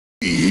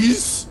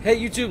Hey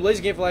YouTube,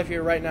 Lazy Game for Life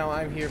here. Right now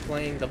I'm here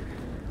playing the...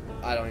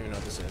 I don't even know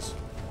what this is.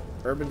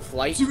 Urban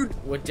Flight? Dude,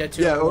 With Dead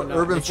 2. yeah, Oh, no.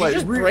 Urban Did Flight. she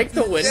just break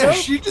the window? Yeah,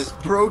 she just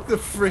broke the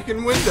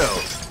freaking window.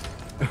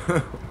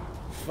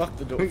 Fuck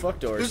the door. Fuck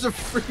doors. There's a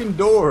freaking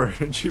door,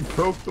 and she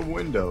broke the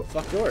window.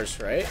 Fuck doors,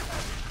 right?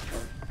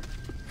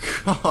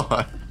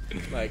 God.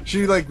 Like,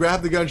 she like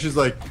grabbed the gun. She's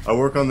like, "I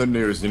work on the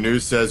news. The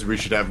news says we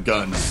should have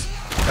guns."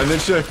 And then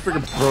she like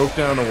freaking broke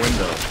down a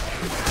window.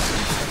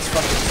 it's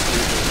fucking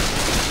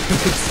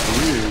stupid. It's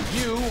weird.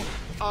 You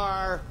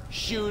are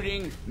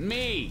shooting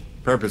me.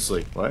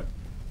 Purposely. What?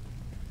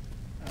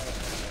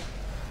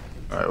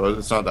 All right. Well,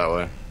 it's not that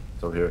way.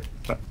 It's over here.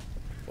 What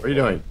are you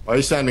doing? Why are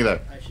you standing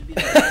there?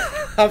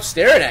 I'm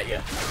staring at you.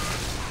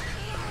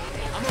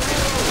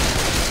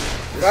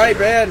 Right,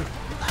 man.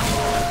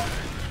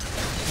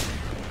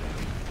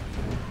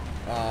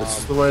 This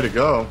is the way to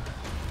go.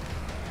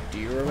 Do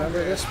you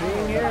remember this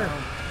being here?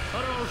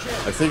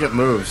 I think it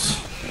moves.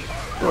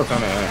 Oh, it's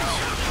on the X.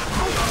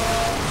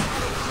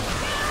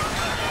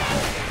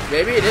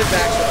 Maybe it is the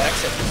actual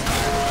exit.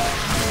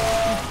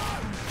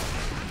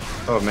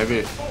 Oh,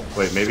 maybe.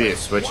 Wait, maybe it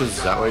switches.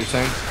 Is that what you're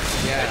saying?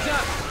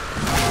 Yeah.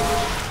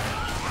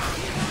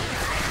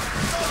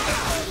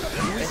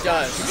 It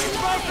does.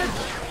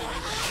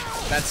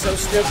 That's so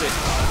stupid.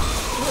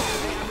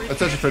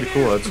 That's actually pretty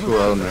cool. That's a cool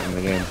element in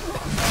the game.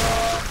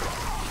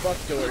 Fuck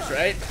doors,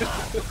 right?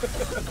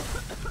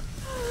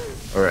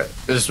 Alright,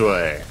 this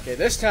way. Okay,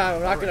 this time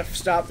I'm not gonna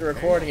stop the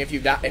recording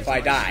if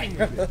I die.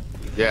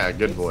 Yeah,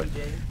 good boy.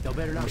 Y'all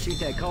better not shoot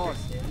that car.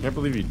 Can't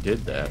believe you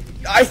did that.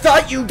 I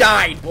thought you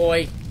died,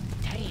 boy.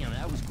 Damn,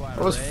 that was quite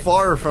I was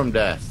far from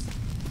death.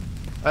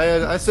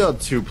 I still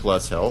had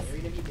 2+ health.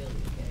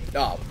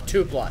 Oh,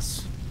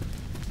 2+.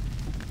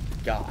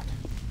 God.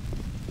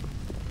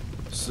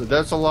 So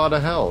that's a lot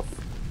of health.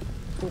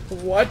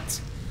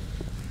 What?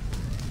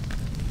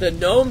 The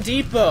Gnome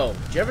Depot.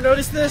 Did you ever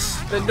notice this?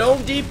 The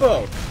Gnome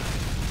Depot.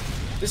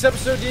 This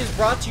episode is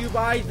brought to you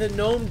by the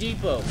Gnome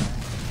Depot.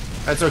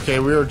 That's okay,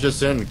 we were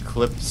just in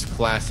Clips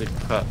Classic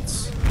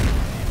Cuts.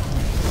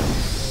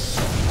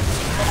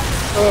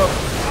 Oh.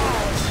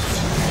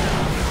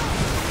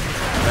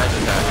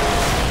 Imagine that.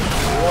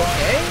 You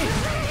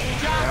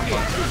okay?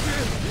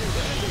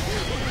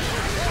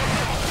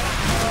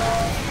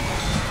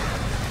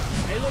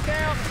 Hey, look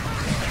out!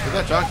 Where'd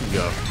that jockey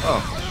go?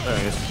 Oh, there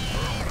he is.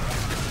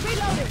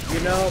 You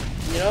know,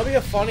 it'd be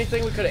a funny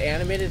thing we could have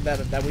animated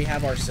that we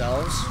have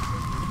ourselves.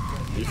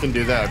 You can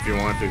do that if you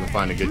want, if you can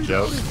find a good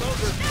joke.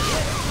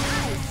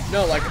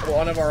 No, like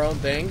one of our own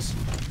things.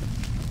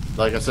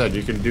 Like I said,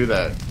 you can do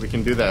that. We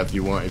can do that if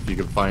you want, if you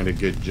can find a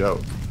good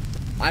joke.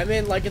 I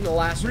mean, like in the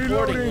last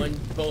recording when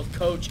both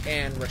Coach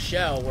and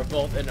Rochelle were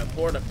both in a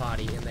porta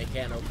potty and they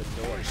can't open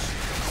doors.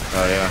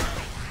 Oh yeah.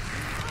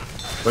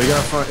 But you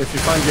gotta find, if you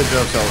find good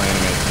jokes, I'll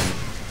animate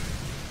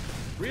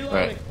them.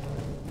 Right.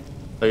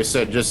 Like I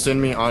said, just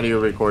send me audio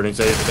recordings.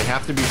 They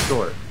have to be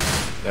short.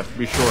 They have to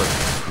be short.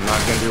 I'm not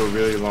gonna do a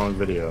really long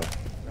video.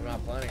 I'm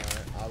not planning on it.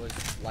 I was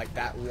like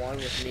that one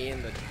with me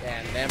and them on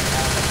the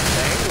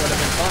thing would have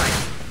been fine.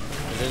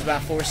 There's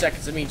about 4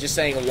 seconds of me just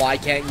saying, "Why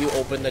can't you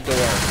open the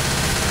door?"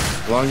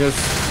 Longest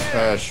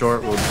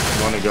short we'll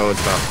want to go is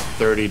about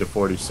 30 to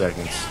 40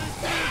 seconds.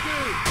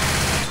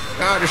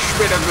 Ah, the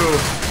Spitagoo!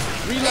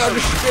 Reload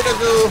the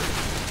Spitagoo!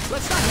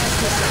 Let's not mess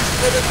this up.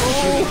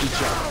 Shooting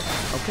each other,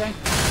 okay?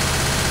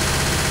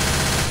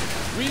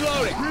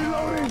 Reloading!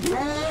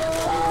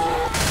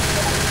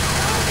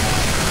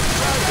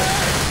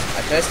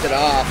 I pissed it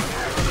off.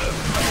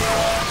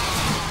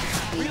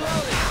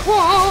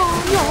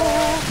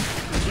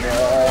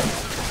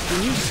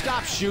 Can you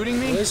stop shooting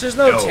At me? least there's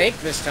no No. tank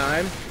this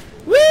time.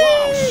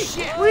 Oh,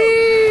 shit!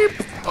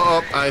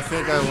 Oh, I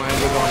think I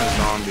landed on a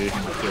zombie.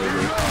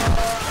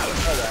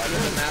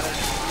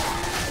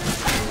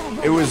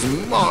 It was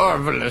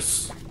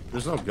marvelous.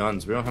 There's no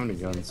guns. We don't have any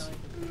guns.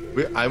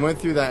 I went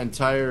through that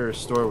entire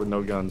store with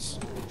no guns.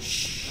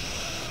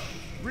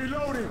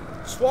 Reloading.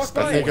 Just walk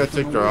by. I think I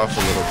ticked her off a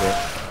little bit.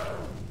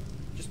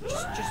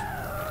 Just.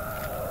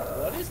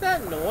 What is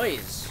that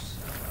noise?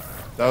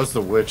 That was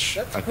the witch,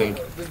 That's I cool.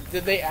 think.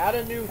 Did they add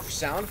a new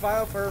sound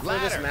file for this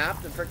Ladder.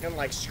 map? The freaking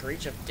like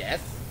screech of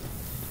death.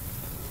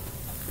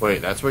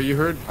 Wait, that's what you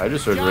heard? I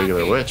just heard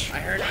regular witch. I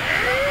heard.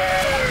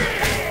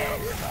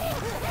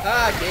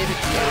 Ah, I gave it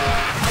to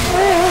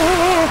you.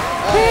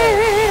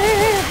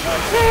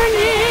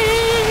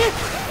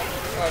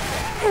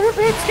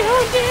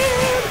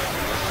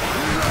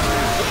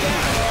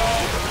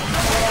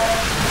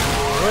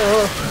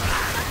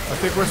 I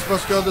think we're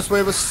supposed to go this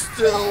way, but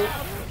still.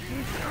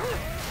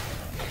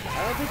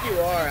 I don't think you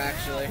are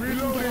actually.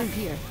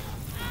 Here.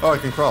 Oh, I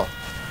can crawl. You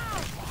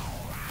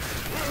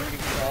can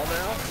crawl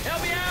now.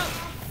 Help me out!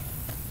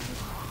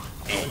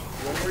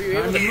 When were you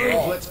able Time to to move.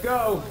 crawl? Let's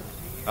go.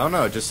 I don't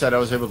know, it just said I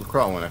was able to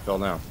crawl when I fell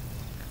down.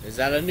 Is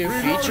that a new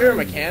feature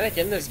mechanic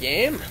in this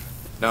game?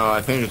 No,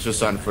 I think it's just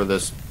something for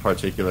this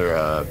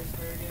particular,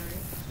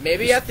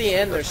 Maybe at the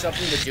end there's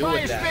something to do Fire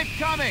with that. spit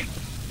coming!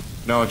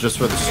 no, just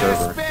for the Get a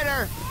server.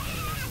 spitter!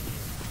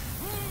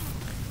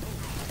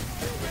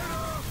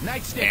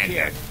 Nightstick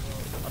here.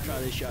 I'll try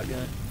this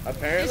shotgun.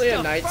 Apparently a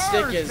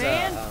nightstick is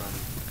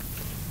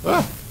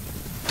Ah.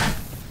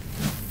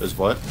 Is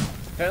what?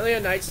 apparently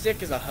a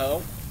nightstick is a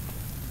hoe.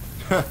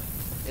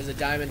 Is a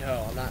diamond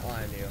hoe. I'm not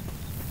lying to you.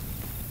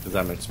 Because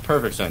that makes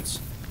perfect sense.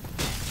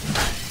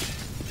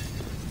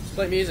 Let's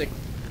play music.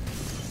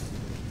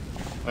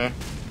 Eh.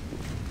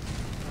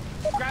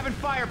 Grabbing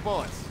fire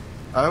bullets.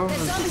 I was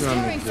That zombie's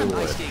gonna carrying do something.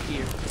 it. Nightstick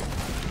here.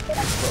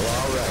 Well,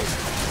 all right.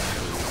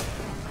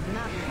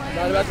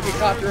 Not about to be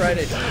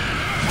copyrighted.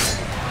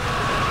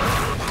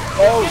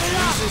 Oh,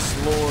 Jesus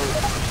Lord.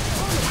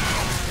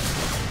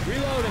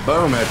 Reloading.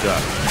 Boom,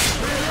 headshot.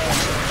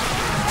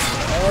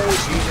 Oh,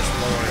 Jesus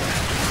Lord.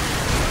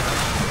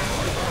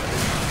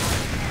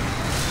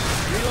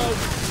 Reload.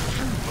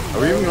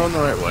 Are we even going the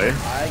right way? I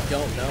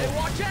don't know.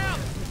 Watch out.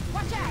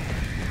 Watch out!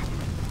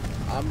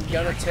 I'm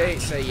gonna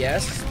say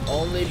yes,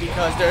 only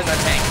because there's a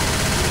tank.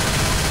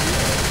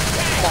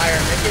 Fire,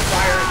 make it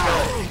fire and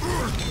kill it.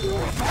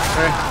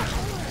 Eh.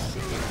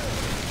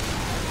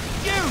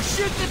 You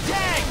shoot the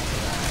tank.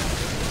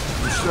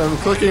 I'm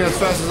clicking as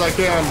fast as I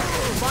can.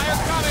 Fire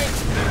coming.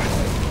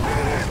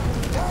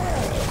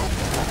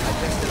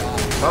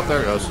 Oh,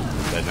 there it goes. I'm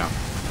dead now.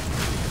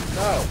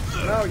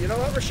 No, you know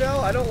what,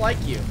 Rochelle? I don't like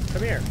you.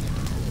 Come here.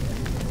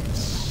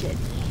 Shit.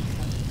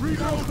 You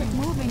gotta quit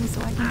moving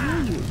so I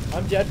can hear you.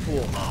 I'm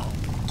Deadpool.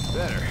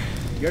 Better.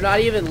 You're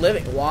not even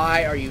living.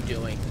 Why are you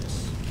doing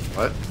this?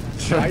 What?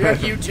 Why are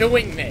you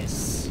doing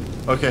this?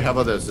 Okay, how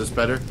about this? This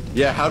better?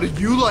 Yeah, how do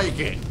you like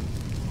it?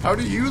 How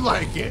do you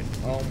like it?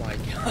 Oh my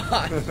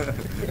god.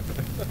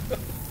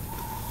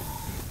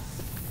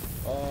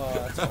 Oh,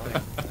 that's funny.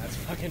 That's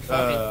fucking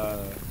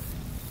funny.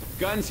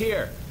 Guns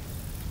here.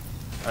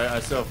 I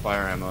still have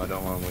fire ammo. I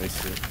don't want to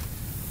waste it.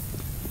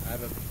 I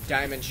have a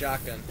diamond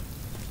shotgun.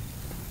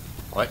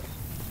 What?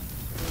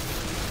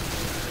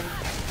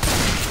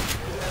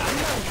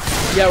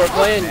 Yeah, we're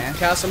playing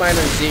Castle Miner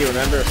Z,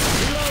 remember?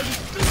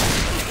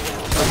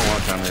 That was a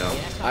long time ago.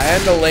 I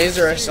had the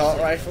laser assault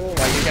rifle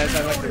while you guys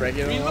have like the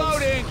regular ones.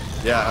 Reloading.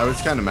 Yeah, I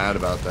was kind of mad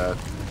about that.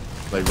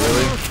 Like,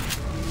 really?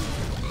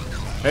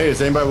 Hey,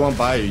 does anybody want to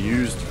buy a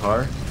used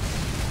car?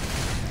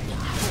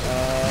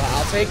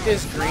 I'll take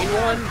this green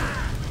one.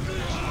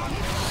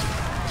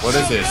 What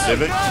is it,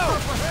 Civic? I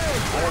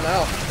don't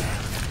know.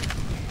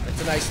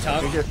 It's a nice I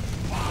tongue.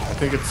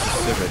 think it's a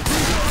Civic.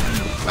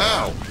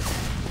 Ow!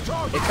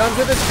 It comes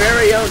with its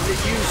very own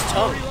used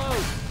tongue.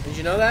 Did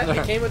you know that?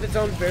 It came with its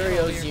own very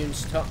own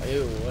used tongue.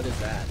 Ew, what is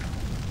that?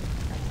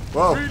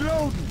 Whoa!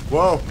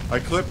 Whoa! I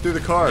clipped through the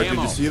car. Did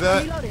Ammo. you see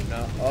that?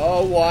 No.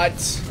 Oh,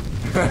 what?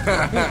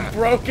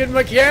 Broken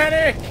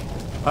mechanic!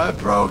 I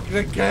broke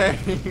the game.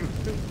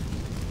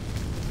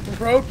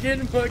 Broken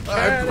mechanic!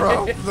 I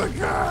broke the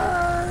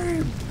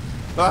game.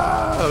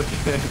 Ah,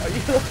 okay.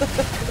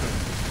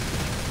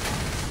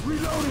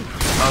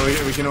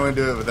 Oh, we can only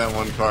do it with that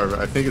one car, but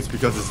I think it's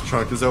because its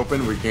trunk is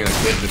open. We can't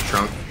get in the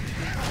trunk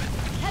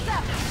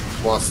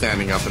while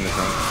standing up in the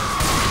trunk.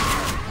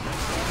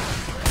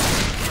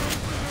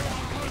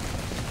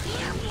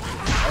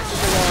 That's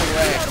just a long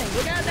way.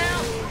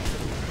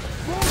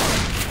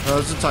 Oh,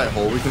 it's a tight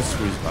hole. We can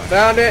squeeze by.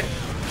 Found it!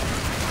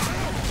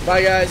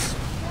 Bye, guys.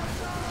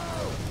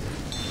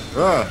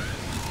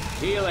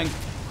 Healing.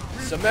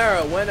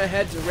 Samara went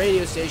ahead to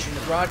radio station to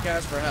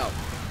broadcast for help.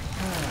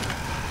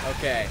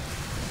 Okay.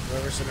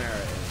 Whoever Samara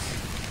is.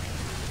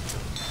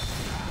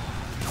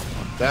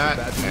 That,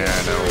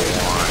 and I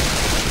want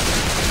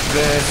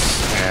this,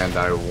 and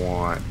I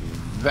want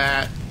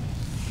that.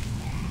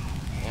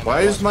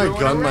 Why is my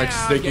gun like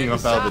sticking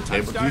up out of the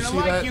table? Do you see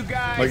that?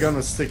 My gun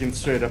was sticking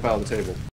straight up out of the table.